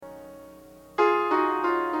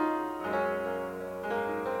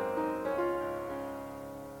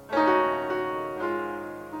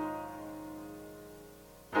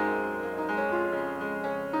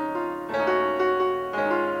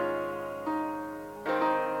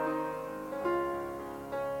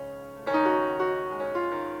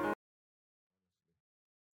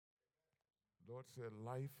Lord said,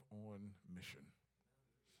 life on mission.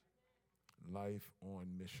 Life on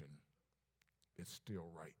mission. It's still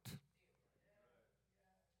right.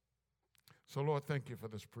 So, Lord, thank you for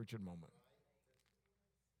this preaching moment.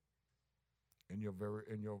 In your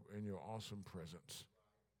awesome presence,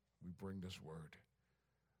 we bring this word.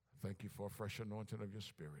 Thank you for a fresh anointing of your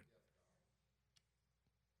spirit.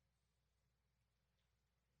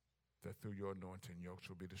 That through your anointing, yokes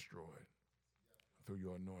will be destroyed. Through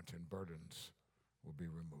your anointing, burdens will be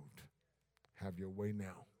removed. Have your way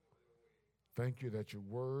now. Thank you that your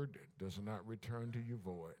word does not return to you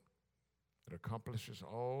void. It accomplishes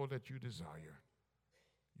all that you desire.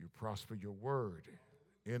 You prosper your word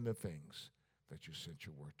in the things that you sent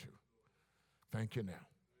your word to. Thank you now.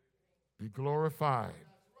 Be glorified.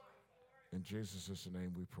 In Jesus'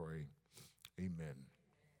 name we pray. Amen.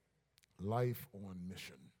 Life on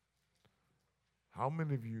mission. How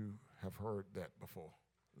many of you have heard that before?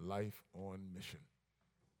 Life on mission.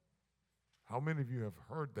 How many of you have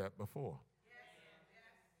heard that before?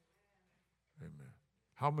 Amen.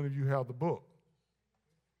 How many of you have the book?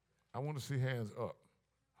 I want to see hands up.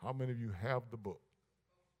 How many of you have the book?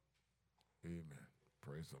 Amen.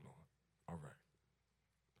 Praise the Lord. All right.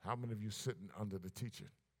 How many of you sitting under the teaching?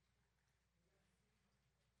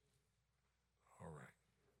 All right.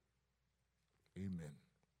 Amen.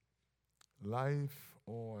 Life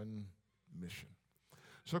on mission.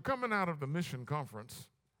 So coming out of the mission conference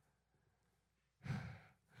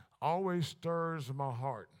always stirs my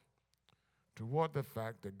heart toward the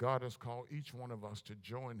fact that God has called each one of us to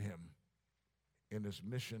join him in his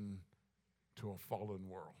mission to a fallen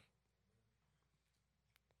world.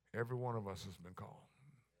 Every one of us has been called.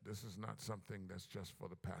 This is not something that's just for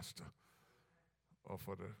the pastor or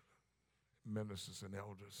for the ministers and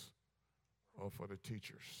elders or for the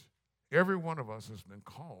teachers. Every one of us has been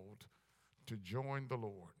called to join the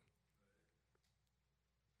Lord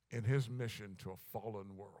in his mission to a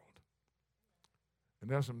fallen world. And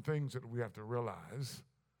there's some things that we have to realize,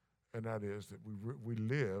 and that is that we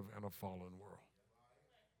live in a fallen world.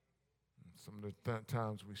 And some of the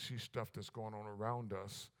times we see stuff that's going on around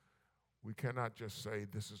us, we cannot just say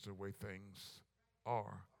this is the way things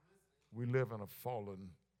are. We live in a fallen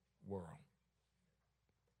world.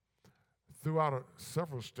 Throughout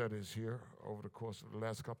several studies here over the course of the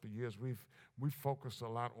last couple of years, we've focused a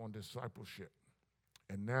lot on discipleship,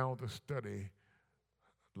 and now the study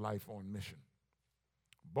life on mission.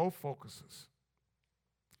 Both focuses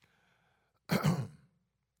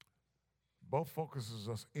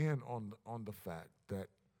us in on the fact that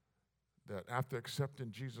after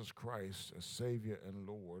accepting Jesus Christ as Savior and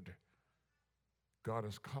Lord, God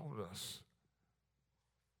has called us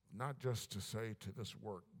not just to say to this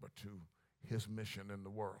work, but to his mission in the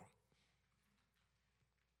world.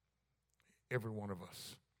 Every one of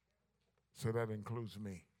us. So that includes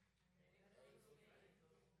me.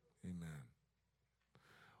 Amen.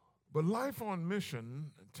 But life on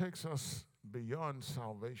mission takes us beyond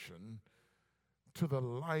salvation to the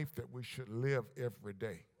life that we should live every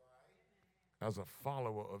day as a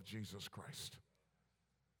follower of Jesus Christ.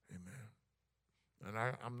 Amen. And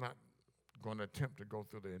I'm not going to attempt to go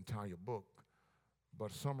through the entire book,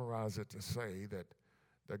 but summarize it to say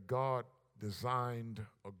that God designed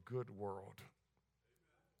a good world.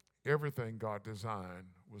 Everything God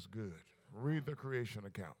designed was good. Read the creation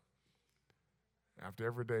account. After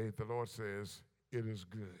every day, the Lord says, it is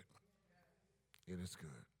good. It is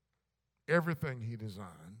good. Everything he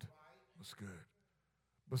designed was good.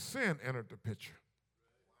 But sin entered the picture.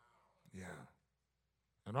 Yeah.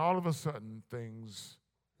 And all of a sudden, things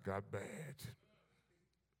got bad.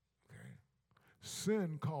 Okay.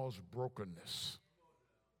 Sin caused brokenness.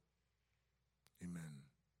 Amen.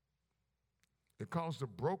 It caused the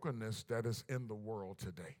brokenness that is in the world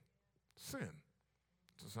today. Sin.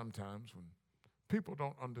 So sometimes when people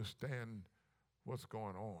don't understand what's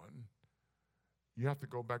going on, you have to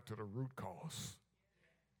go back to the root cause.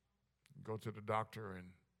 Go to the doctor and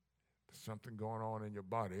there's something going on in your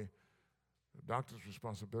body. The doctor's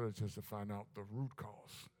responsibility is to find out the root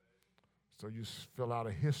cause. So you fill out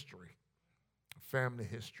a history, a family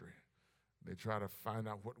history. They try to find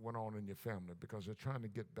out what went on in your family because they're trying to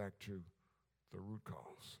get back to the root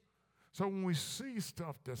cause. So when we see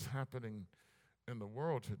stuff that's happening in the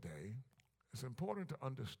world today, it's important to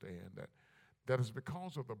understand that it's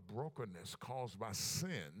because of the brokenness caused by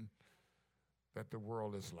sin that the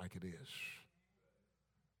world is like it is.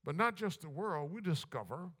 But not just the world, we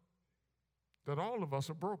discover that all of us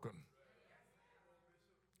are broken.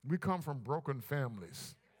 We come from broken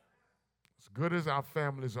families. As good as our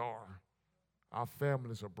families are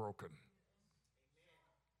broken.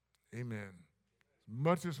 Amen.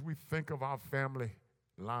 Much as we think of our family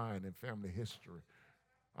line and family history,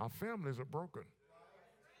 our families are broken.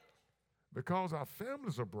 Because our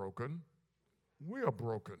families are broken, we are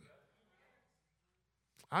broken.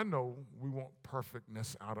 I know we want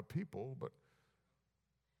perfectness out of people, but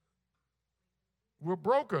we're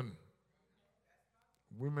broken.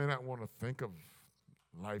 We may not want to think of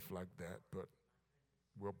life like that, but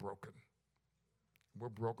we're broken. We're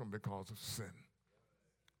broken because of sin.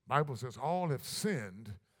 Bible says all have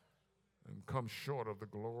sinned and come short of the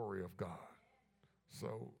glory of God.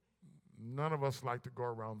 So none of us like to go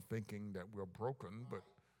around thinking that we're broken,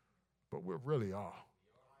 but we really are.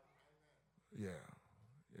 Yeah.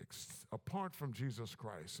 Apart from Jesus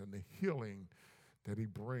Christ and the healing that he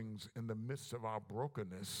brings in the midst of our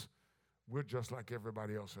brokenness, we're just like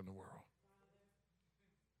everybody else in the world.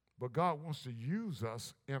 But God wants to use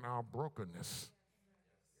us in our brokenness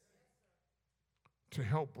to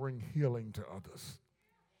help bring healing to others.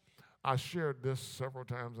 I shared this several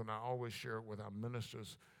times, and I always share it with our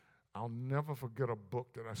ministers. I'll never forget a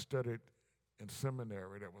book that I studied in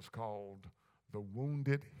seminary that was called The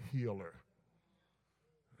Wounded Healer.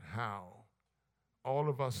 How all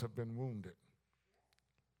of us have been wounded.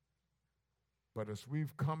 But as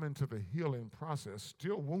we've come into the healing process,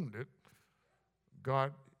 still wounded,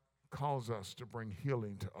 God calls us to bring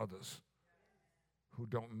healing to others who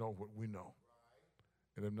don't know what we know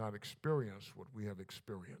and have not experienced what we have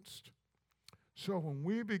experienced. So when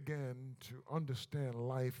we begin to understand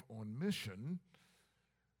life on mission,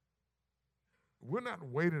 we're not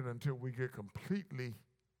waiting until we get completely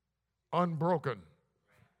unbroken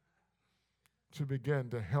to begin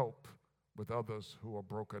to help with others who are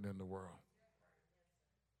broken in the world.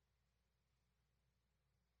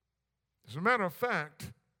 As a matter of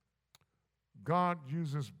fact, God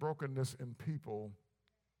uses brokenness in people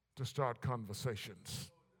to start conversations.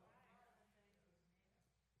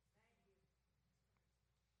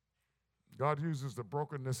 God uses the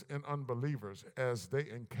brokenness in unbelievers as they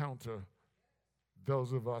encounter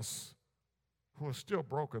those of us who are still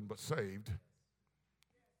broken but saved.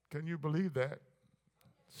 Can you believe that?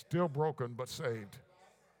 Still broken but saved.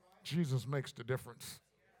 Jesus makes the difference.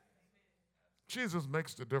 Jesus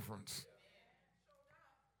makes the difference.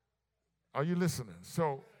 Are you listening?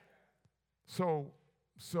 So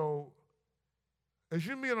as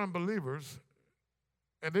you meet unbelievers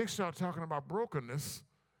and they start talking about brokenness,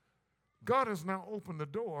 God has now opened the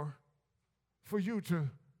door for you to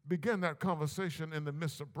begin that conversation in the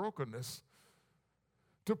midst of brokenness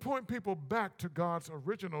to point people back to God's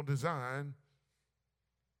original design,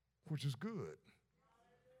 which is good.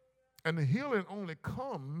 And the healing only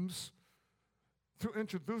comes through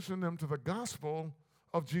introducing them to the gospel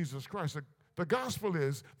of Jesus Christ. The gospel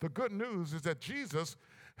is, the good news is that Jesus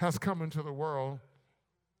has come into the world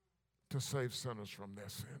to save sinners from their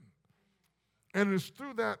sin. And it's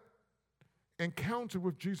through that encounter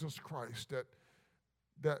with Jesus Christ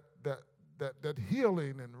that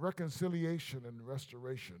healing and reconciliation and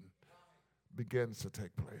restoration begins to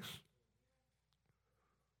take place.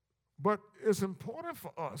 But it's important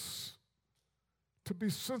for us to be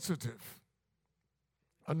sensitive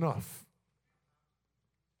enough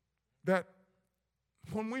that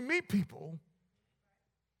when we meet people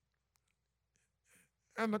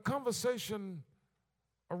and the conversation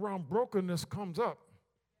around brokenness comes up,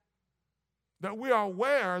 that we are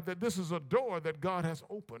aware that this is a door that God has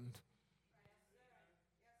opened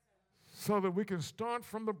so that we can start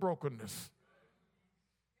from the brokenness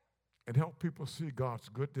and help people see God's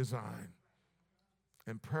good design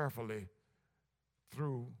and prayerfully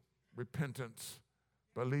through repentance,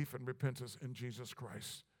 belief and repentance in Jesus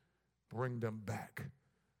Christ, bring them back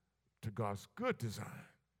to God's good design.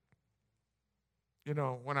 You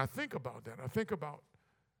know, when I think about that, I think about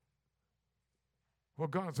what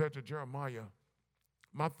God said to Jeremiah,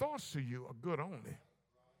 my thoughts to you are good only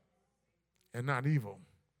and not evil,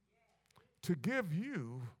 to give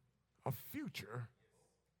you a future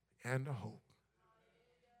and a hope.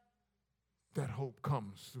 That hope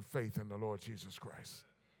comes through faith in the Lord Jesus Christ.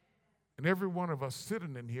 And every one of us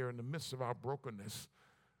sitting in here in the midst of our brokenness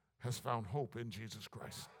has found hope in Jesus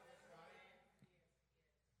Christ.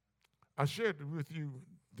 I shared with you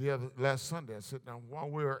last Sunday. I said, now, while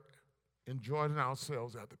we're enjoying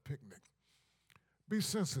ourselves at the picnic, be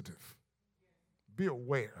sensitive, be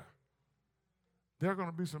aware. There are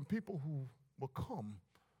going to be some people who will come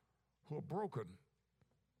who are broken.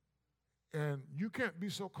 And you can't be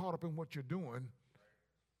so caught up in what you're doing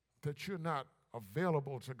that you're not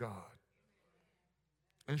available to God.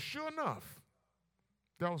 And sure enough,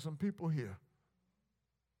 there were some people here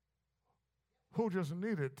who just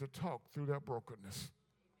needed to talk through their brokenness.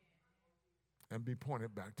 and be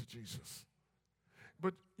pointed back to Jesus.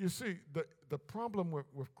 But you see, the problem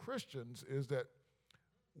with Christians is that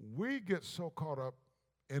we get so caught up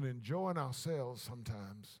in enjoying ourselves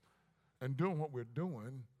sometimes and doing what we're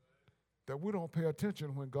doing that we don't pay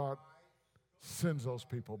attention when God sends those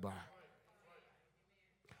people by.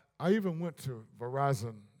 I even went to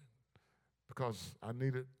Verizon because I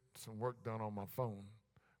needed some work done on my phone.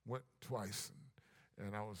 Went twice,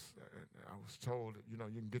 and I was told, you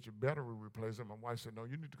can get your battery replaced. And my wife said, no,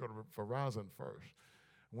 you need to go to Verizon first.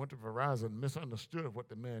 I went to Verizon, misunderstood what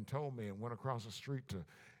the man told me, and went across the street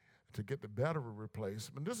to get the battery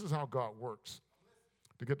replaced. And this is how God works,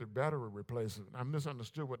 to get the battery replaced. I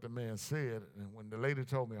misunderstood what the man said, and when the lady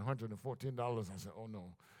told me $114, I said, oh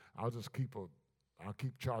no, I'll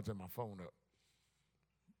keep charging my phone up.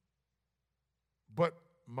 But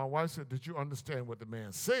my wife said, did you understand what the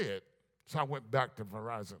man said? So I went back to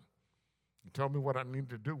Verizon. He told me what I needed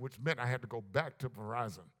to do, which meant I had to go back to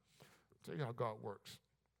Verizon. Tell you how God works.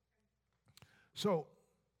 So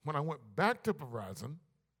when I went back to Verizon,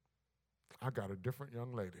 I got a different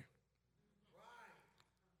young lady.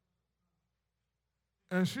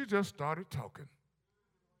 And she just started talking.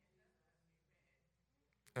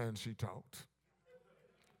 And she talked.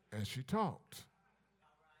 And she talked.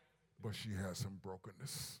 But she has some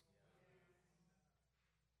brokenness.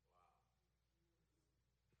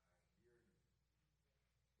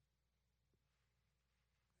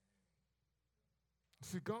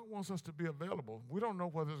 See, God wants us to be available. We don't know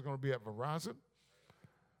whether it's going to be at Verizon.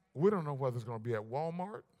 We don't know whether it's going to be at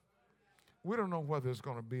Walmart. We don't know whether it's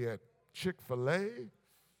going to be at Chick-fil-A.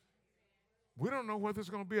 We don't know whether it's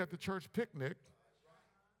going to be at the church picnic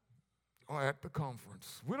or at the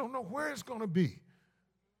conference. We don't know where it's going to be.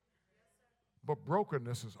 But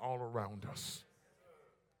brokenness is all around us.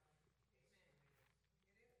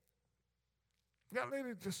 That lady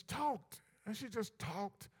just talked, and she just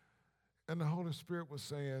talked, and the Holy Spirit was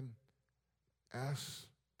saying, ask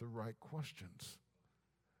the right questions.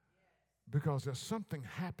 Because there's something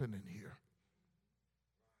happening here.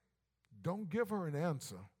 Don't give her an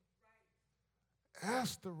answer.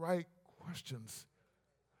 Ask the right questions.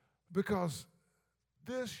 Because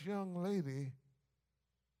this young lady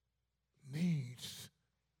needs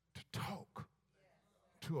to talk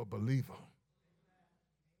to a believer.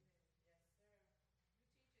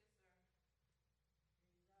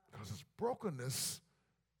 Because there's brokenness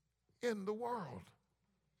in the world.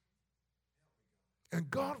 And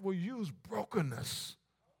God will use brokenness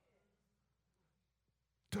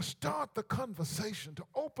to start the conversation, to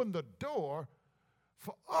open the door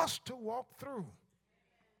for us to walk through.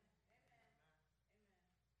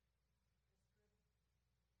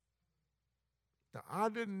 Now, I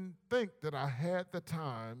didn't think that I had the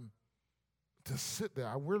time to sit there.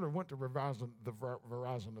 I really went to Verizon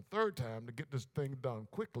the third time to get this thing done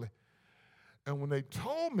quickly. And when they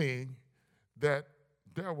told me that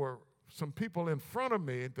there were some people in front of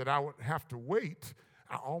me that I would have to wait,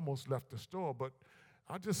 I almost left the store. But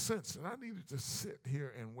I just sensed that I needed to sit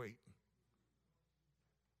here and wait.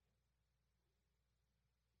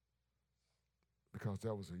 Because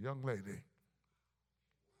there was a young lady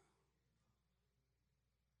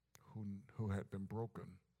who had been broken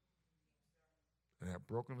and had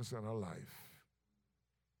brokenness in her life.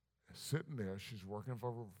 And sitting there, she's working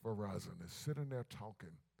for Verizon, and sitting there talking,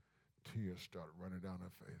 tears start running down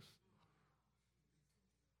her face.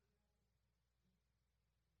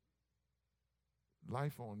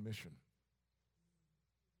 Life on mission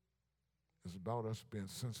is about us being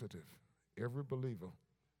sensitive. Every believer,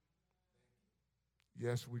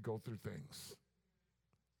 yes, we go through things.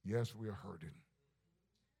 Yes, we are hurting.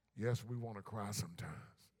 Yes, we want to cry sometimes.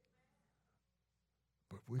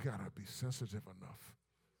 But we got to be sensitive enough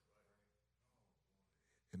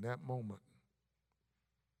in that moment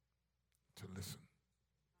to listen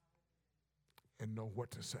and know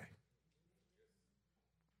what to say.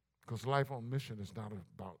 Because life on mission is not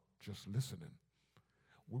about just listening.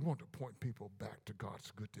 We want to point people back to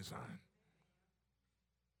God's good design.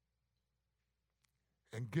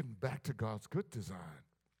 And getting back to God's good design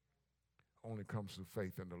only comes through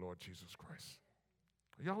faith in the Lord Jesus Christ.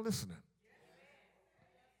 Are y'all listening?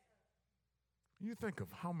 You think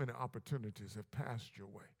of how many opportunities have passed your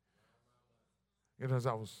way. And as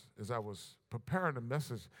I was preparing the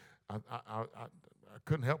message, I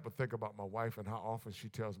couldn't help but think about my wife and how often she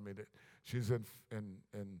tells me that she's in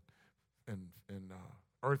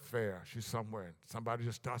Earth Fair. She's somewhere, and somebody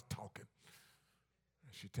just starts talking,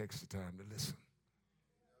 and she takes the time to listen.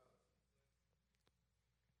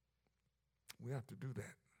 We have to do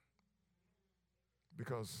that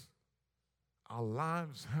because our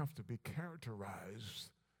lives have to be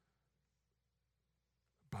characterized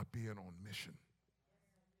by being on mission.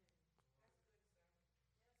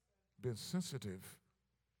 Being sensitive,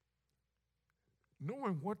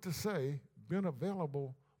 knowing what to say, being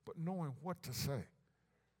available, but knowing what to say.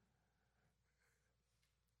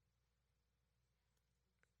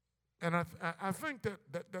 And I think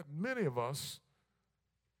that many of us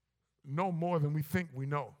know more than we think we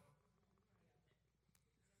know.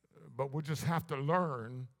 But we just have to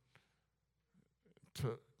learn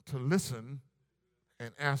to listen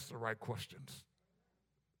and ask the right questions.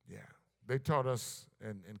 Yeah. They taught us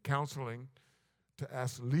in counseling to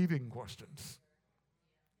ask leading questions,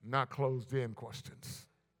 not closed-in questions.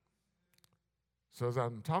 So as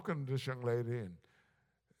I'm talking to this young lady,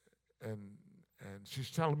 and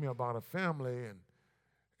she's telling me about her family,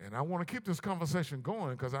 and I want to keep this conversation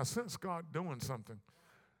going because I sense God doing something.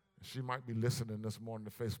 She might be listening this morning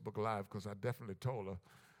to Facebook Live because I definitely told her,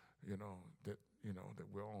 that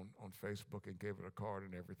we're on Facebook and gave her a card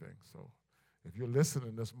and everything. So if you're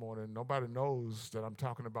listening this morning, nobody knows that I'm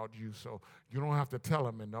talking about you, so you don't have to tell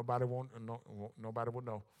them, and nobody will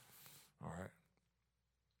know. All right.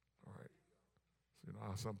 So you know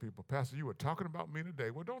how some people, Pastor, you were talking about me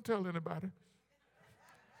today. Well, don't tell anybody.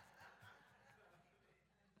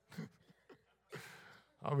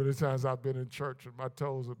 How many times I've been in church and my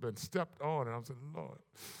toes have been stepped on, and I'm saying, Lord,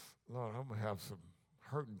 I'm going to have some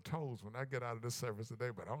hurting toes when I get out of this service today,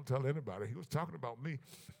 but I don't tell anybody. He was talking about me.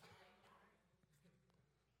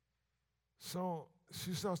 So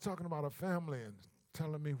she starts talking about her family and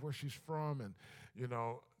telling me where she's from and,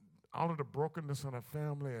 all of the brokenness in her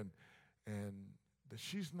family and that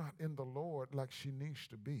she's not in the Lord like she needs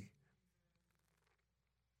to be.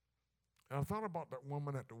 And I thought about that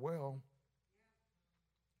woman at the well,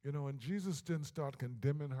 and Jesus didn't start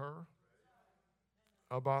condemning her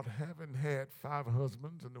about having had 5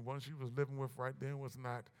 husbands, and the one she was living with right then was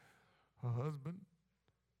not her husband.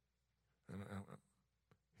 And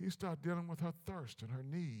he started dealing with her thirst and her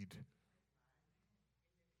need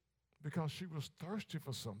because she was thirsty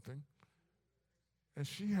for something, and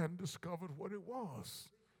she hadn't discovered what it was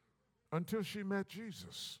until she met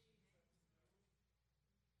Jesus.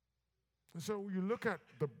 And so you look at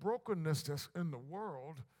the brokenness that's in the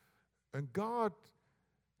world, and God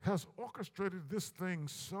has orchestrated this thing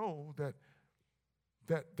so that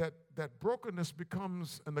brokenness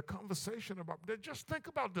becomes, and the conversation about, just think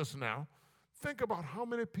about this now. Think about how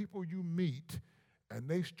many people you meet, and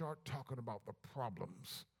they start talking about the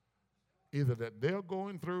problems, either that they're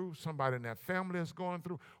going through, somebody in their family is going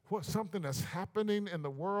through, something that's happening in the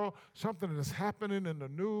world, something that's happening in the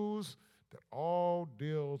news, that all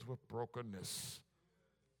deals with brokenness.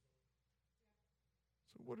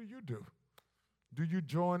 So what do? Do you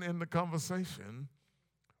join in the conversation,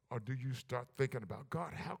 or do you start thinking about,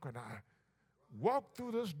 God, how can I walk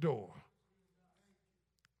through this door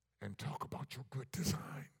and talk about your good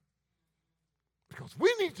design? Because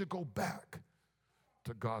we need to go back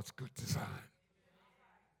to God's good design.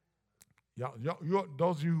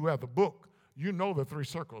 Those of you who have the book, you know the 3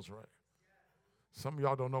 circles, right? Some of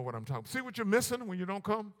y'all don't know what I'm talking about. See what you're missing when you don't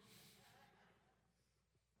come?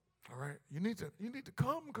 All right? You need to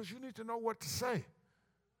come because you need to know what to say.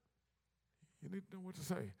 You need to know what to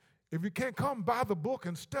say. If you can't come, buy the book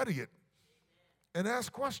and study it and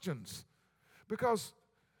ask questions. Because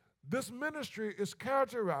this ministry is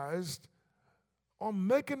characterized on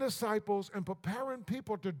making disciples and preparing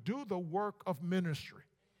people to do the work of ministry.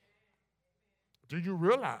 Do you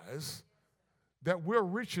realize that we're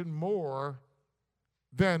reaching more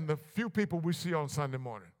than the few people we see on Sunday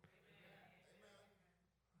morning?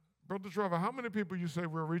 Brother Trevor, how many people you say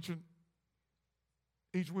we're reaching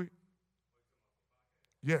each week?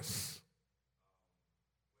 Yes.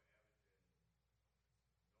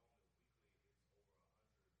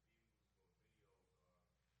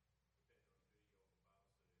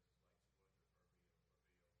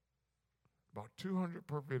 About 200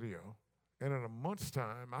 per video. And in a month's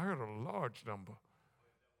time, I heard a large number.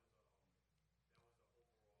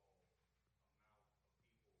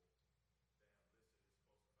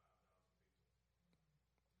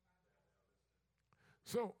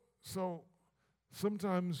 So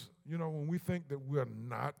sometimes, when we think that we're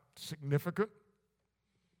not significant,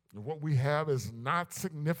 and what we have is not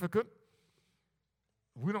significant,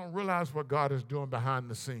 we don't realize what God is doing behind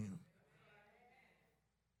the scene.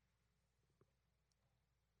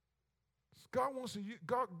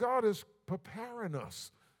 God is preparing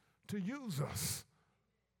us to use us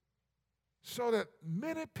so that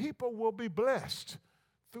many people will be blessed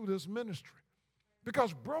through this ministry.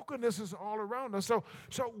 Because brokenness is all around us. So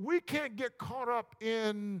we can't get caught up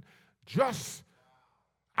in just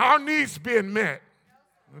our needs being met.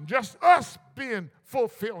 And just us being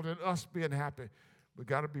fulfilled and us being happy, we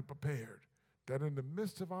got to be prepared that in the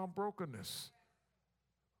midst of our brokenness,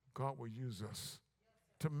 God will use us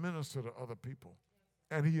to minister to other people.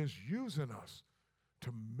 And he is using us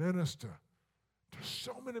to minister to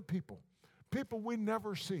so many people we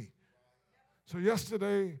never see. So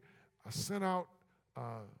yesterday, I sent out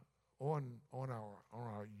on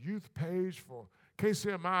our youth page for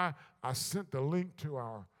KCMI, I sent the link to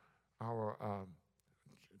our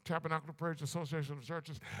Tabernacle Praise Association of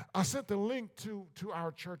Churches. I sent the link to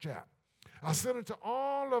our church app. I sent it to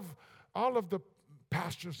all of the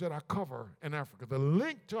pastors that I cover in Africa, the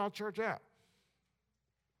link to our church app.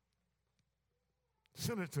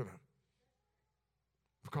 Send it to them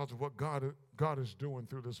because of what God is doing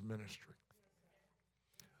through this ministry.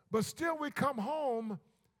 But still we come home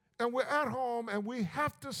and we're at home and we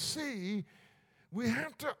have to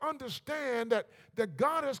understand that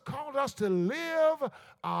God has called us to live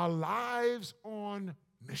our lives on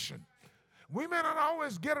mission. We may not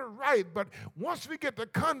always get it right, but once we get the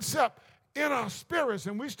concept in our spirits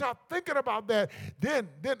and we start thinking about that, then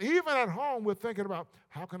even at home we're thinking about,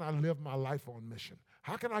 how can I live my life on mission?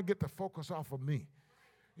 How can I get the focus off of me?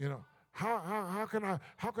 You know, how can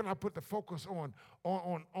I put the focus on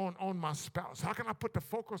my spouse? How can I put the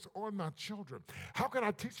focus on my children? How can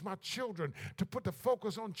I teach my children to put the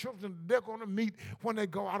focus on children they're going to meet when they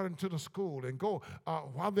go out into the school and go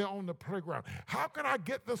while they're on the playground? How can I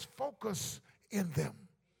get this focus in them?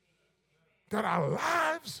 That our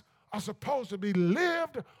lives are supposed to be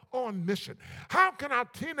lived on mission. How can our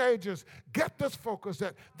teenagers get this focus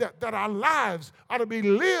that our lives are to be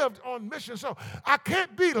lived on mission? So I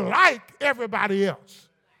can't be like everybody else.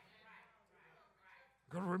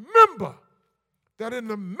 Because remember that in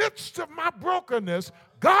the midst of my brokenness,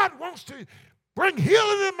 God wants to bring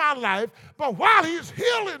healing in my life, but while he's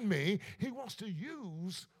healing me, he wants to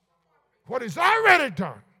use what he's already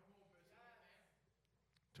done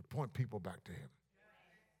to point people back to him.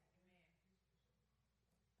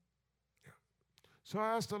 So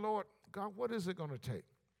I asked the Lord, God, what is it going to take?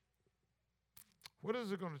 What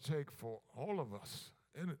is it going to take for all of us?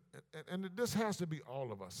 And this has to be all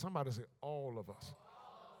of us. Somebody say all of us.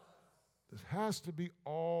 This has to be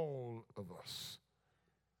all of us.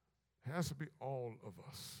 It has to be all of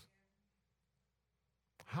us.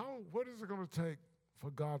 What is it going to take for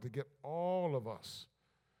God to get all of us,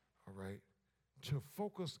 all right, to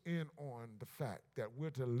focus in on the fact that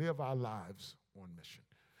we're to live our lives on mission?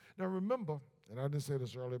 Now remember, and I didn't say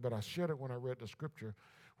this earlier, but I shared it when I read the scripture.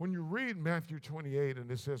 When you read Matthew 28 and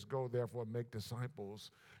it says, go therefore make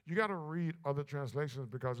disciples, you got to read other translations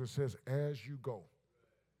because it says, as you go.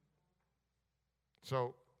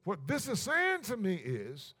 So what this is saying to me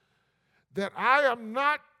is that I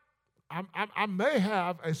may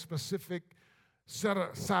have a specific set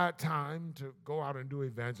aside time to go out and do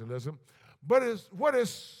evangelism, but what it's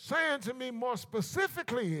saying to me more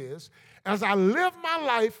specifically is, as I live my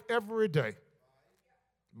life every day,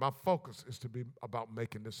 my focus is to be about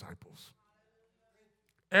making disciples.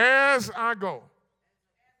 As I go.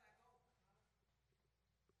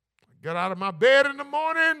 Get out of my bed in the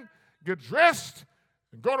morning, get dressed,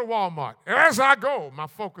 and go to Walmart. As I go, my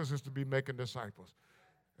focus is to be making disciples.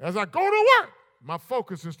 As I go to work, my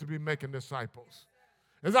focus is to be making disciples.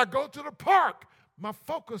 As I go to the park, my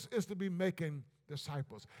focus is to be making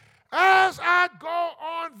disciples. As I go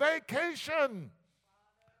on vacation,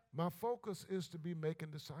 my focus is to be making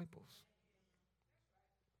disciples.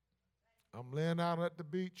 I'm laying out at the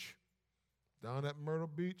beach, down at Myrtle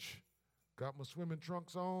Beach, got my swimming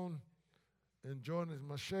trunks on, enjoying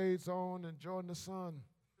my shades on, enjoying the sun.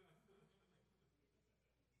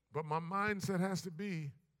 But my mindset has to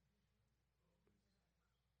be,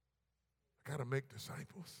 I got to make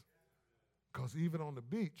disciples. Because even on the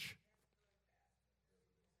beach,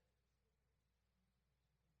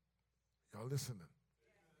 y'all listening?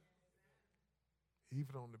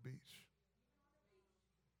 Even on the beach.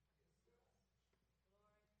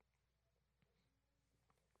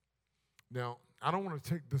 Now, I don't want to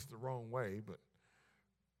take this the wrong way, but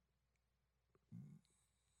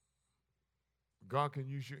God can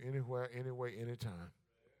use you anywhere, anyway, anytime.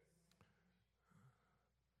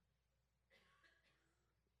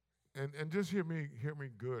 And just hear me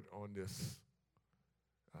good on this.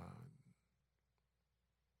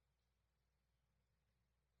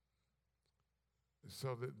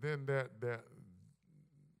 So that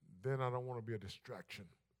then I don't want to be a distraction.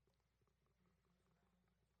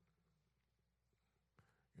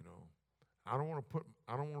 You know, I don't want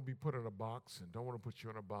to be put in a box, and don't want to put you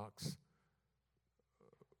in a box.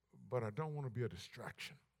 But I don't want to be a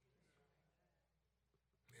distraction.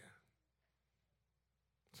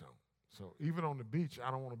 So even on the beach,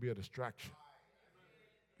 I don't want to be a distraction.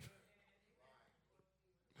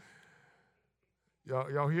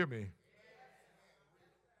 Y'all hear me?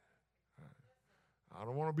 I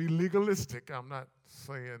don't want to be legalistic. I'm not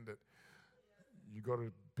saying that you go to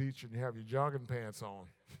the beach and you have your jogging pants on.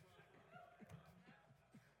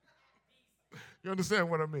 You understand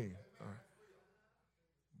what I mean? All right.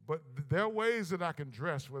 But there are ways that I can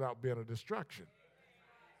dress without being a distraction.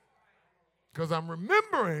 Because I'm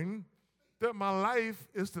remembering that my life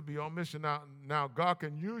is to be on mission. Now, God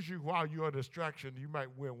can use you while you're a distraction. You might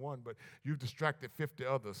win one, but you've distracted 50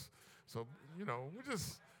 others. So, we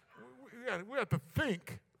have to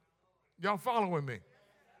think. Y'all following me?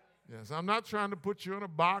 Yes, I'm not trying to put you in a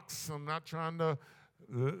box. I'm not trying to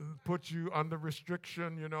put you under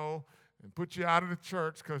restriction, and put you out of the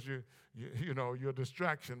church because you're a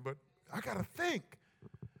distraction. But I got to think.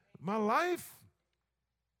 My life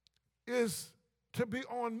is to be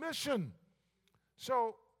on mission.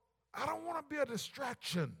 So I don't want to be a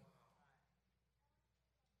distraction.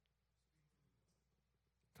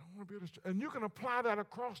 And you can apply that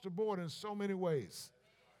across the board in so many ways.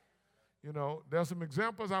 There's some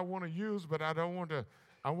examples I want to use, but I don't want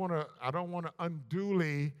to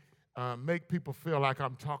unduly make people feel like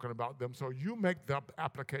I'm talking about them. So you make the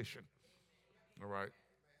application. All right.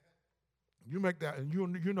 You make that, and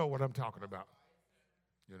you know what I'm talking about.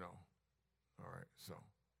 All right. So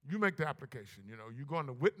you make the application. You're going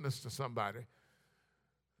to witness to somebody,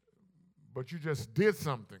 but you just did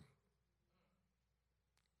something.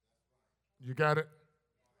 You got it?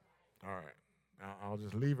 All right. I'll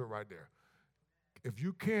just leave it right there. If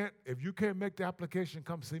you can't make the application,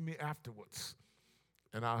 come see me afterwards,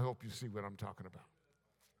 and I'll help you see what I'm talking about.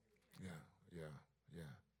 Yeah.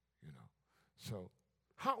 So,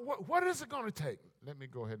 what is it going to take? Let me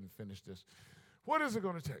go ahead and finish this. What is it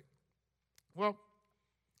going to take? Well,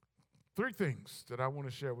 3 things that I want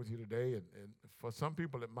to share with you today, and for some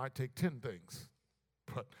people it might take 10 things,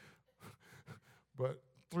 but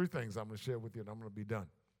 3 things I'm going to share with you, and I'm going to be done.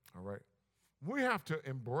 All right. We have to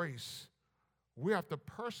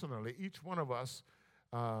personally, each one of us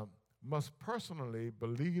must personally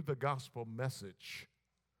believe the gospel message,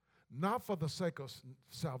 not for the sake of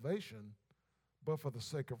salvation, but for the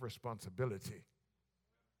sake of responsibility.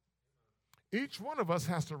 Each one of us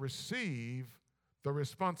has to receive the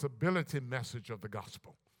responsibility message of the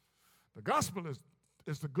gospel. The gospel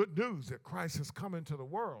is the good news that Christ has come into the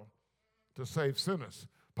world to save sinners.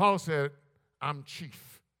 Paul said, I'm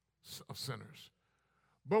chief of sinners.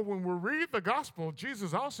 But when we read the gospel,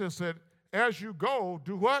 Jesus also said, as you go,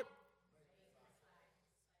 do what?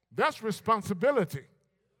 That's responsibility.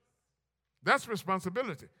 That's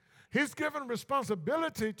responsibility. He's given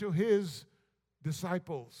responsibility to his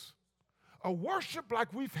disciples. A worship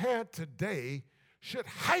like we've had today should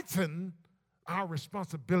heighten our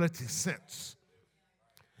responsibility sense.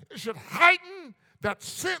 It should heighten that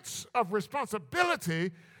sense of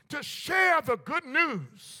responsibility to share the good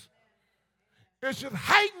news. It should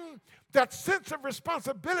heighten that sense of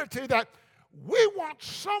responsibility that we want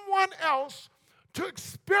someone else to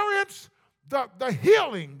experience the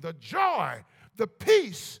healing, the joy, the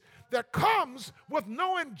peace that comes with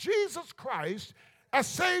knowing Jesus Christ as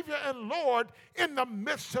Savior and Lord in the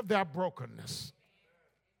midst of their brokenness.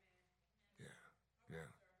 Yeah.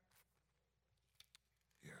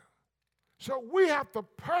 So we have to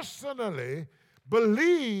personally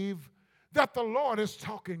believe that the Lord is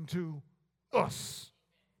talking to us.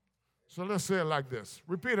 So let's say it like this.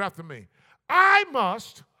 Repeat after me. I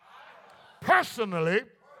must personally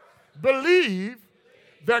believe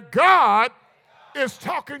that God is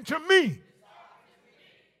talking to me.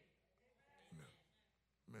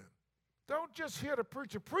 Don't just hear the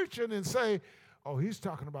preacher preaching and say, oh, he's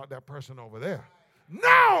talking about that person over there.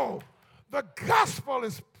 No! The gospel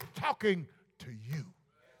is talking to you.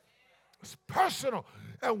 It's personal.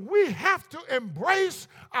 And we have to embrace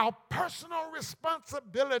our personal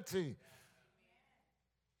responsibility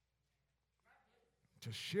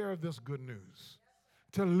to share this good news,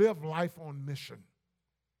 to live life on mission.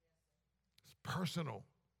 It's personal.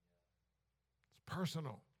 It's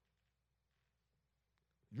personal.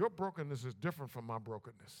 Your brokenness is different from my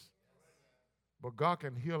brokenness. But God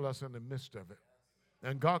can heal us in the midst of it.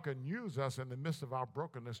 And God can use us in the midst of our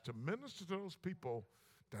brokenness to minister to those people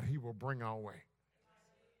that he will bring our way.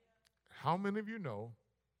 How many of you know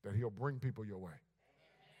that he'll bring people your way?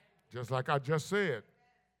 Just like I just said,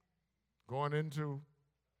 going into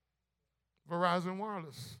Verizon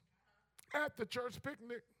Wireless at the church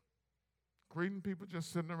picnic, greeting people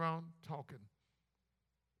just sitting around talking.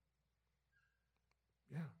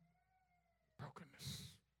 Yeah,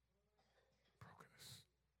 brokenness.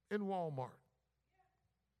 in Walmart,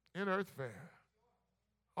 in Earth Fair,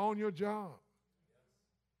 on your job.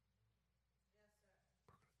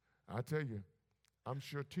 I tell you, I'm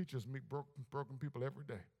sure teachers meet broken people every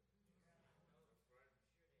day.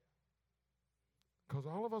 Because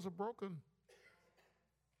all of us are broken.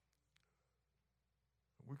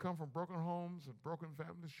 We come from broken homes and broken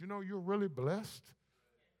families. You know, you're really blessed.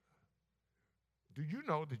 Do you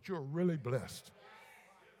know that you're really blessed?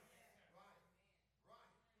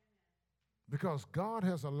 Because God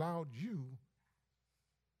has allowed you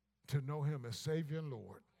to know him as Savior and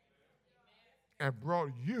Lord and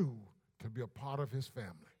brought you to be a part of his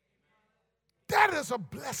family. That is a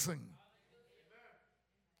blessing.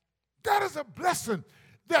 That is a blessing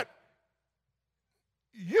that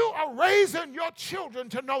you are raising your children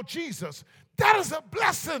to know Jesus. That is a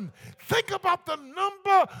blessing. Think about the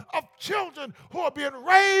number of children who are being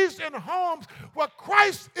raised in homes where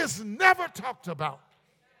Christ is never talked about.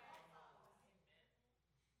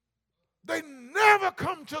 They never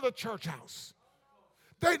come to the church house.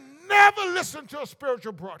 They never listen to a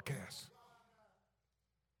spiritual broadcast.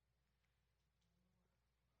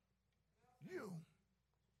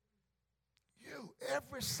 You,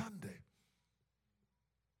 every Sunday,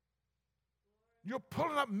 you're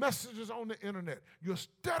pulling up messages on the internet. You're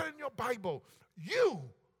studying your Bible. You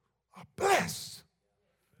are blessed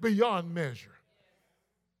beyond measure.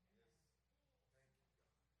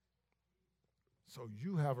 So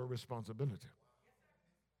you have a responsibility.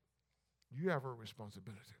 You have a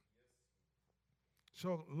responsibility.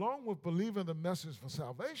 So along with believing the message for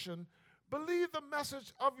salvation, believe the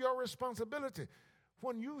message of your responsibility.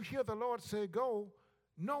 When you hear the Lord say go,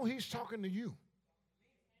 know he's talking to you.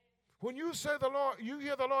 When you say the Lord, you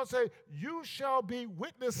hear the Lord say, you shall be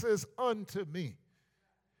witnesses unto me.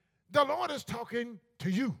 The Lord is talking to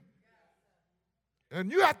you.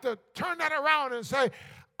 And you have to turn that around and say,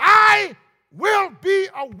 I will be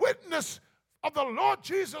a witness of the Lord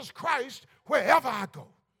Jesus Christ wherever I go.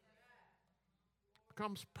 It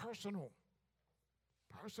becomes personal.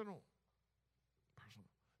 Personal.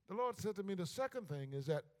 The Lord said to me, the second thing is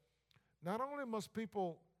that not only must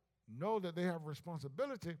people know that they have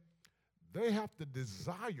responsibility, they have to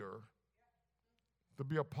desire to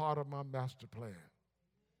be a part of my master plan.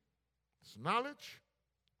 It's knowledge,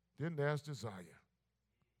 then there's desire.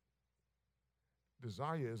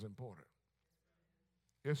 Desire is important.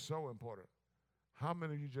 It's so important. How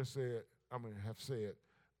many of you just said, have said,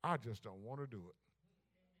 I just don't want to do it.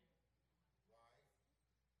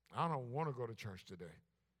 I don't want to go to church today.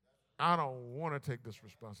 I don't want to take this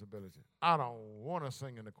responsibility. I don't want to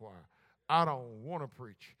sing in the choir. I don't want to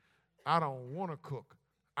preach. I don't want to cook.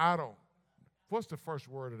 What's the first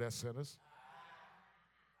word of that sentence?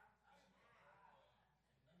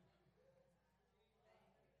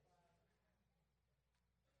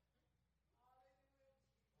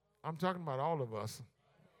 I'm talking about all of us.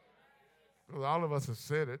 Because all of us have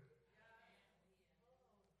said it.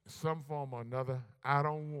 Some form or another, I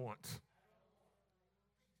don't want.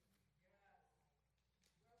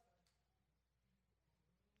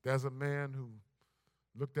 There's a man who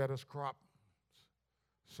looked at his crop,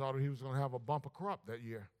 saw that he was going to have a bumper crop that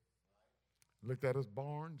year. Looked at his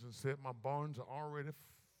barns and said, my barns are already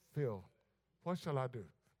filled. What shall I do?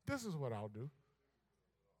 This is what I'll do.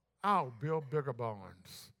 I'll build bigger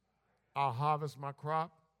barns. I'll harvest my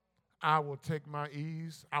crop. I will take my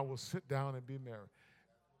ease. I will sit down and be merry.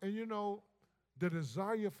 And you know, the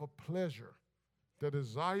desire for pleasure, the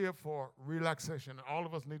desire for relaxation, all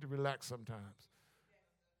of us need to relax sometimes.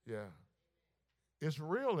 Yeah. It's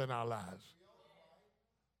real in our lives.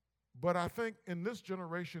 But I think in this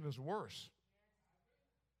generation it's worse.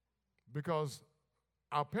 Because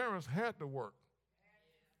our parents had to work.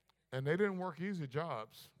 And they didn't work easy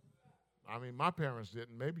jobs. I mean, my parents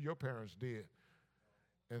didn't. Maybe your parents did.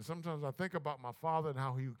 And sometimes I think about my father and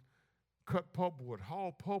how he cut pulpwood,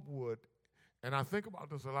 hauled pulpwood. And I think about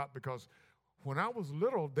this a lot because when I was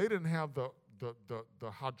little, they didn't have the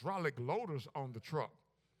hydraulic loaders on the truck.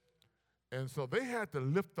 And so they had to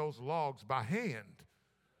lift those logs by hand.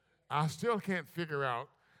 I still can't figure out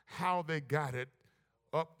how they got it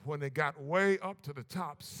up when they got way up to the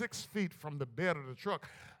top, 6 feet from the bed of the truck.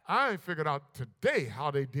 I ain't figured out today how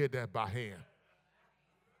they did that by hand.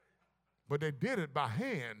 But they did it by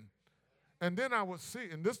hand. And then I would see,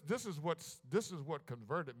 and this is what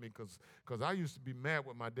converted me, because I used to be mad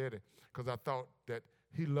with my daddy because I thought that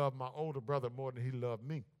he loved my older brother more than he loved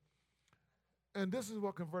me. And this is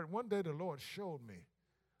what converted. One day the Lord showed me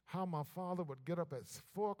how my father would get up at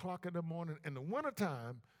 4 o'clock in the morning in the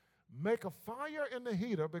wintertime, make a fire in the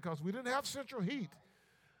heater because we didn't have central heat.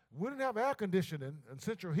 We didn't have air conditioning and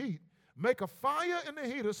central heat, make a fire in the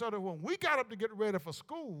heater so that when we got up to get ready for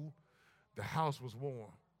school, the house was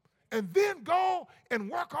warm. And then go and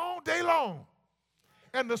work all day long.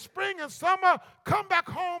 And the spring and summer, come back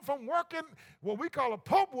home from working what we call a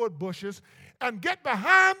pulpwood bushes and get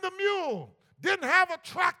behind the mule. Didn't have a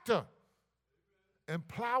tractor. And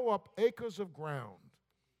plow up acres of ground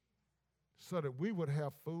so that we would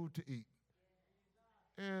have food to eat.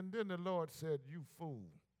 And then the Lord said, you fool,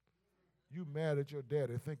 you mad at your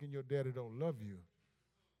daddy thinking your daddy don't love you.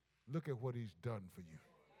 Look at what he's done for you.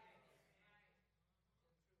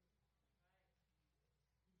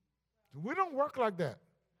 We don't work like that.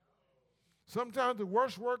 Sometimes the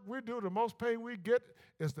worst work we do, the most pain we get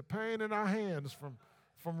is the pain in our hands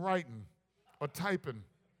from writing or typing.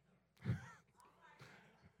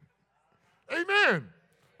 Amen.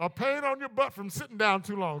 Or pain on your butt from sitting down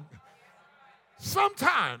too long.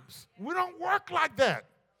 Sometimes we don't work like that.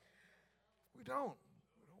 We don't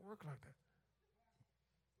work like that.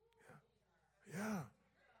 Yeah.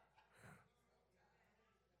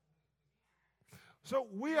 So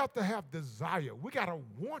we have to have desire. We got to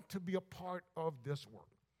want to be a part of this work.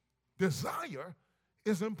 Desire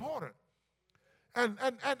is important. And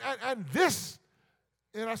this,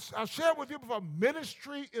 and I shared with you before,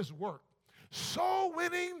 ministry is work. Soul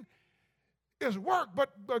winning is work,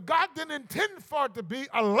 but God didn't intend for it to be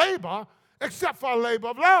a labor except for a labor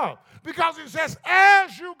of love. Because he says,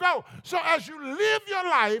 as you go. So as you live your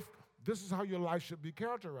life, this is how your life should be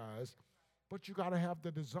characterized, but you got to have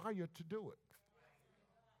the desire to do it.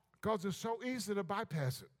 Because it's so easy to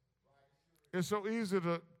bypass it. It's so easy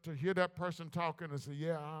to hear that person talking and say,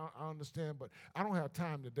 yeah, I understand, but I don't have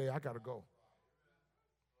time today. I got to go.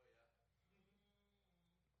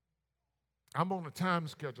 I'm on a time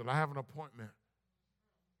schedule. I have an appointment.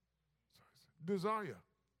 Desire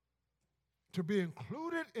to be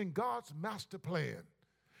included in God's master plan.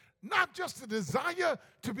 Not just a desire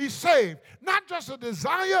to be saved, not just a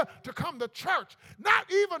desire to come to church, not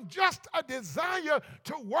even just a desire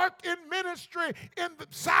to work in ministry in the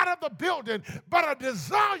side of the building, but a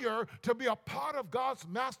desire to be a part of God's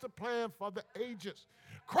master plan for the ages.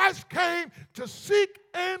 Christ came to seek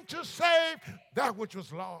and to save that which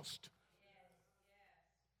was lost.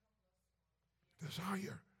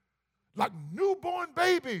 Desire. Like newborn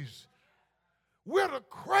babies. We're to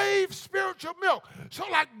crave spiritual milk. So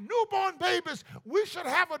like newborn babies, we should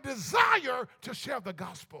have a desire to share the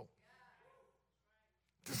gospel.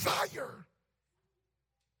 Desire.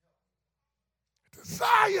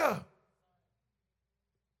 Desire.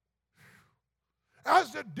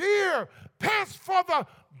 As the deer pants for the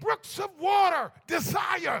brooks of water,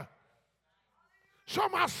 desire. So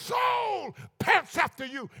my soul pants after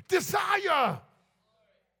you, desire.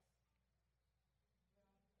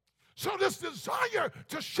 So this desire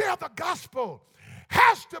to share the gospel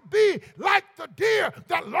has to be like the deer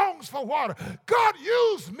that longs for water. God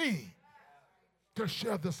used me to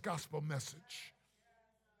share this gospel message.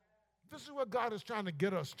 This is what God is trying to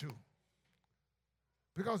get us to.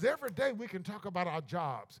 Because every day we can talk about our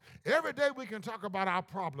jobs. Every day we can talk about our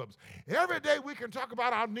problems. Every day we can talk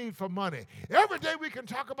about our need for money. Every day we can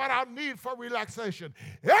talk about our need for relaxation.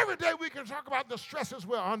 Every day we can talk about the stresses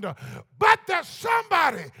we're under. But there's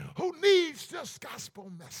somebody who needs this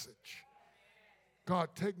gospel message. God,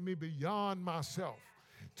 take me beyond myself.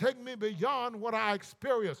 Take me beyond what I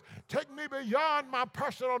experience. Take me beyond my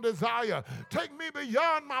personal desire. Take me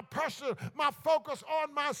beyond my focus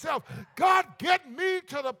on myself. God, get me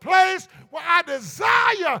to the place where I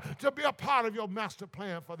desire to be a part of your master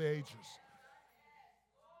plan for the ages.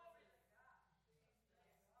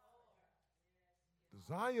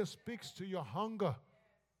 Desire speaks to your hunger.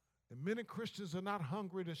 And many Christians are not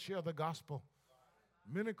hungry to share the gospel.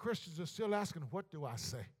 Many Christians are still asking, what do I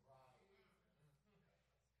say?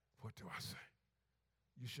 What do I say?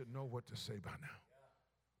 You should know what to say by now.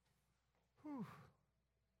 Whew.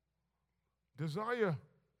 Desire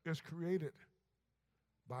is created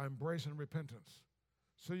by embracing repentance.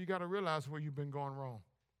 So you got to realize where you've been going wrong.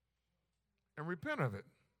 And repent of it.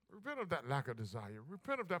 Repent of that lack of desire.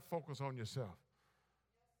 Repent of that focus on yourself.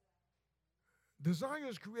 Desire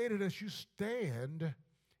is created as you stand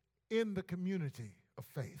in the community of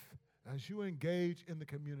faith, as you engage in the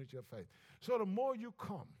community of faith. So the more you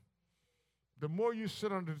come, the more you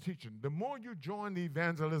sit under the teaching, the more you join the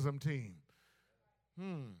evangelism team,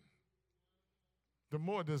 the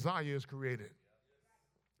more desire is created.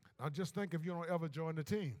 Now just think if you don't ever join the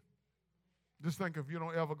team. Just think if you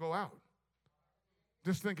don't ever go out.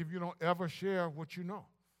 Just think if you don't ever share what you know.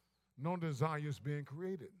 No desire is being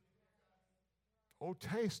created. Oh,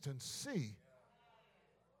 taste and see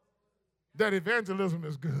that evangelism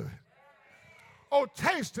is good. Oh,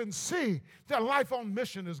 taste and see that life on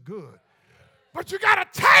mission is good. But you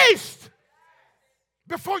got to taste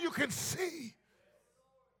before you can see.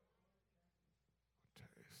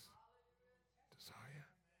 Taste. Desire.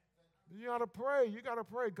 You got to pray. You got to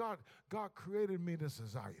pray. God created me this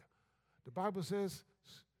desire. The Bible says,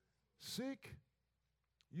 seek,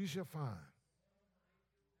 you shall find.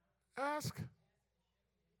 Ask.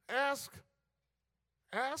 Ask.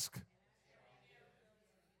 Ask.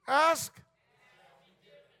 Ask.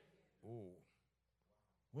 Oh.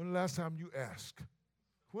 When the last time you asked?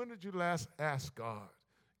 When did you last ask God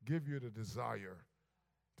give you the desire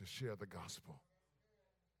to share the gospel?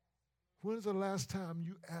 When's the last time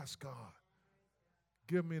you asked God,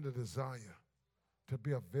 give me the desire to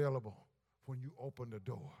be available when you open the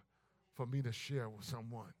door for me to share with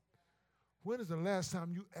someone? When is the last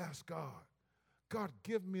time you asked God, God,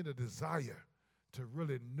 give me the desire to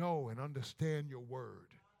really know and understand your word?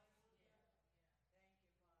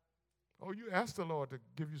 Oh, you asked the Lord to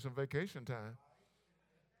give you some vacation time.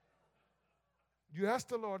 You asked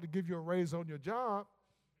the Lord to give you a raise on your job.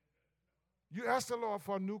 You asked the Lord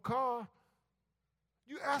for a new car.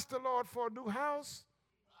 You asked the Lord for a new house.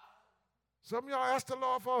 Some of y'all asked the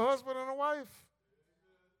Lord for a husband and a wife.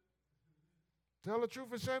 Tell the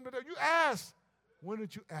truth and shame the devil. You asked. When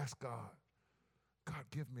did you ask God? God,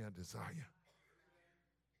 give me a desire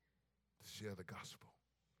to share the gospel.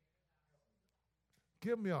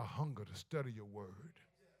 Give me a hunger to study your word.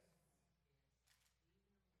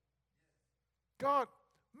 God,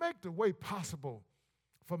 make the way possible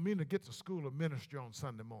for me to get to school of ministry on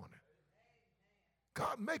Sunday morning.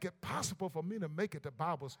 God, make it possible for me to make it to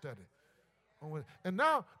Bible study. And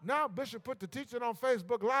now Bishop put the teaching on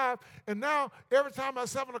Facebook Live, and now every time at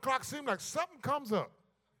 7 o'clock, it seems like something comes up.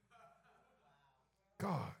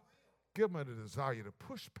 God, give me the desire to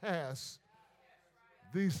push past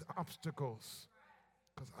these obstacles,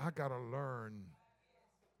 because I got to learn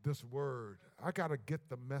this word. I got to get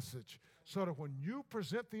the message so that when you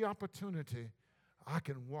present the opportunity, I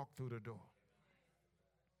can walk through the door.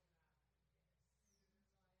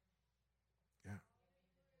 Yeah.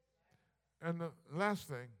 And the last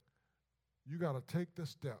thing, you got to take the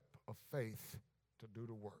step of faith to do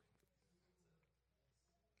the work.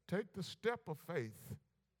 Take the step of faith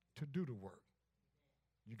to do the work.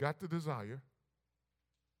 You got the desire,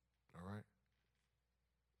 all right?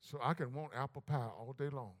 So I can want apple pie all day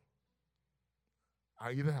long.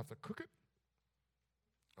 I either have to cook it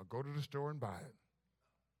or go to the store and buy it.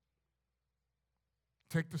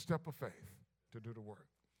 Take the step of faith to do the work.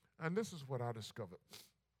 And this is what I discovered.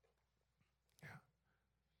 Yeah.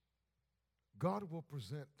 God will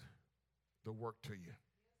present the work to you.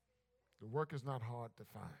 The work is not hard to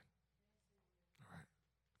find. All right.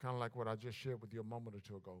 Kind of like what I just shared with you a moment or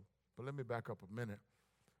two ago. But let me back up a minute.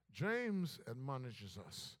 James admonishes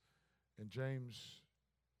us in James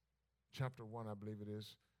chapter 1, I believe it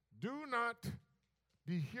is. Do not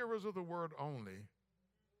be hearers of the word only,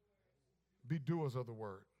 be doers of the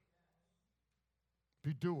word.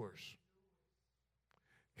 Be doers.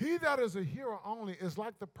 He that is a hearer only is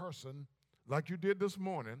like the person, like you did this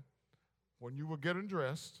morning when you were getting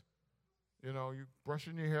dressed. You know, you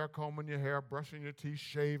brushing your hair, combing your hair, brushing your teeth,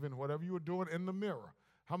 shaving, whatever you were doing in the mirror.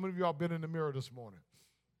 How many of y'all been in the mirror this morning?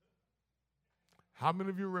 How many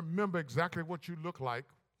of you remember exactly what you look like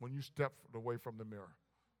when you stepped away from the mirror?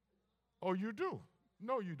 Oh, you do?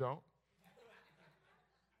 No, you don't.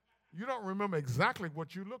 You don't remember exactly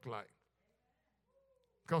what you look like,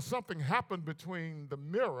 because something happened between the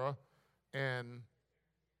mirror and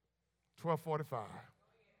 12:45.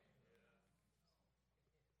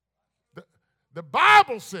 The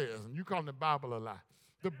Bible says, and you call the Bible a lie,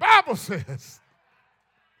 the Bible says,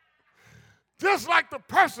 just like the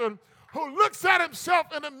person who looks at himself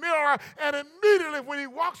in the mirror and immediately when he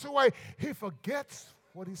walks away, he forgets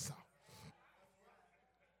what he saw.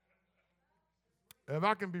 If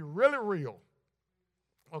I can be really real,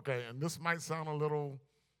 okay, and this might sound a little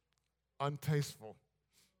untasteful.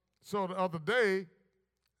 So the other day,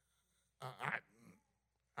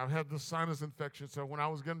 I had this sinus infection, so when I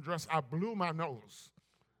was getting dressed, I blew my nose.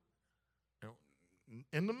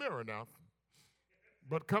 In the mirror now.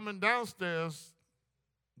 But coming downstairs,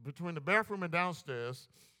 between the bathroom and downstairs,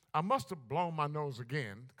 I must have blown my nose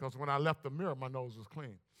again, because when I left the mirror, my nose was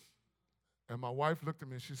clean. And my wife looked at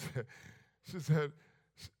me and she said,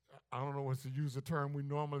 I don't know what to use the term we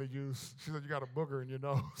normally use. She said, you got a booger in your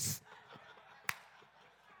nose.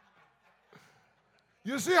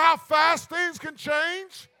 You see how fast things can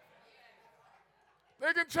change?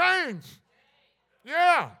 They can change.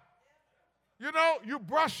 Yeah. You know, you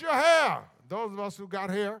brush your hair. Those of us who got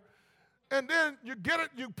hair, and then you get it,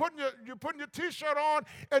 you putting your t-shirt on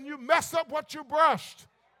and you mess up what you brushed.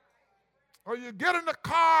 Or you get in the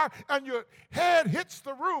car and your head hits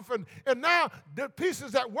the roof, and now the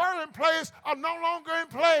pieces that were in place are no longer in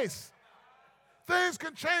place. Things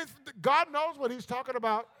can change. God knows what he's talking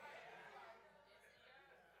about.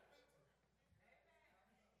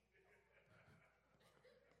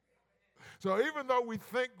 So even though we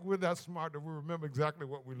think we're that smart that we remember exactly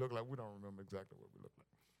what we look like, we don't remember exactly what we look like.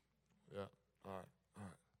 Yeah, all right.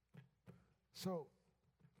 So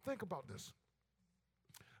think about this.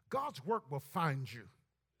 God's work will find you.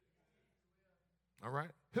 All right?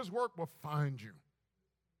 His work will find you.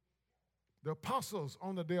 The apostles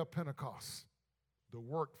on the day of Pentecost, the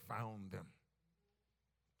work found them.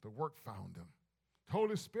 The work found them. The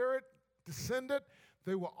Holy Spirit descended.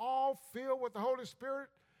 They were all filled with the Holy Spirit,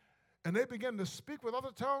 and they began to speak with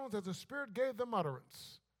other tongues as the Spirit gave them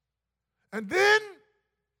utterance. And then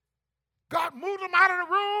God moved them out of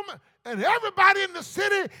the room, and everybody in the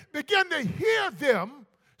city began to hear them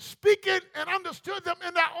speaking and understood them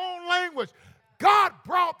in their own language. God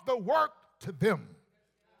brought the work to them.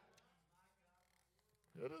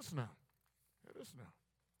 It is now. It is now.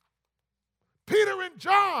 Peter and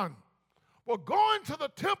John were going to the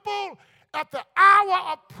temple at the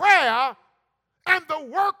hour of prayer, and the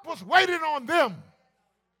work was waiting on them.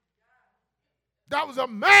 There was a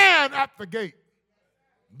man at the gate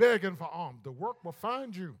begging for alms. The work will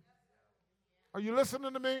find you. Are you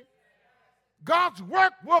listening to me? God's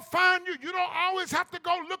work will find you. You don't always have to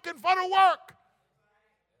go looking for the work.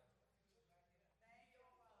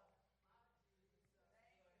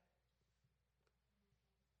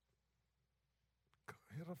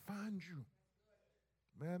 It'll find you.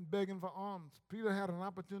 Man begging for alms. Peter had an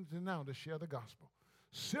opportunity now to share the gospel.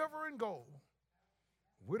 Silver and gold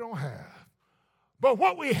we don't have. But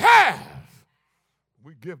what we have,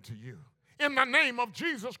 we give to you. In the name of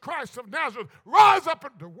Jesus Christ of Nazareth, rise up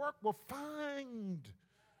and the work will find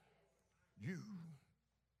you.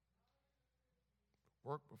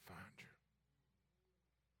 Work will find you.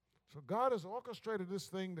 So God has orchestrated this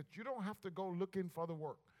thing that you don't have to go looking for the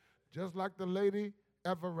work. Just like the lady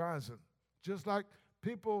at Verizon, just like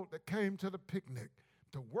people that came to the picnic,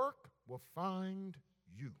 the work will find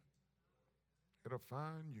you. It'll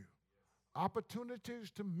find you. Opportunities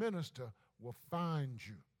to minister will find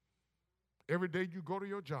you. Every day you go to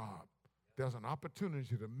your job, there's an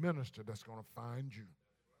opportunity to minister that's going to find you.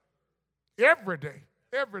 Every day.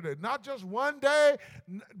 Every day. Not just one day,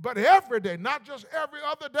 but every day. Not just every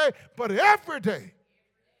other day, but every day.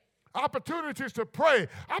 Opportunities to pray,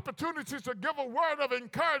 opportunities to give a word of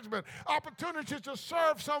encouragement, opportunities to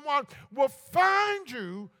serve someone will find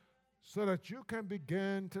you so that you can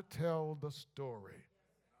begin to tell the story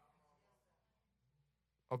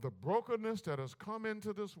of the brokenness that has come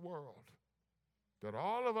into this world that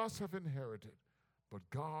all of us have inherited, but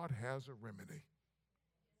God has a remedy.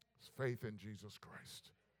 It's faith in Jesus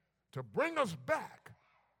Christ to bring us back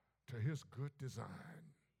to his good design.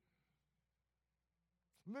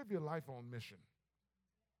 Live your life on mission,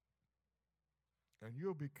 and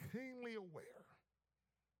you'll be keenly aware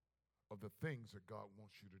of the things that God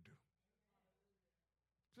wants you to do.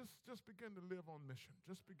 Just begin to live on mission.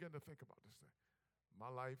 Just begin to think about this thing.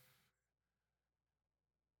 My life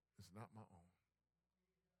is not my own.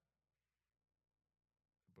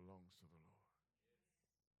 It belongs to the Lord.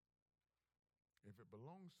 If it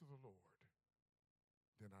belongs to the Lord,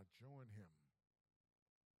 then I join him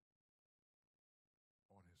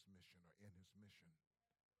on his mission or in his mission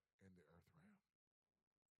in the earth realm.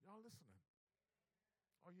 Y'all listening?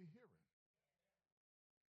 Are you hearing?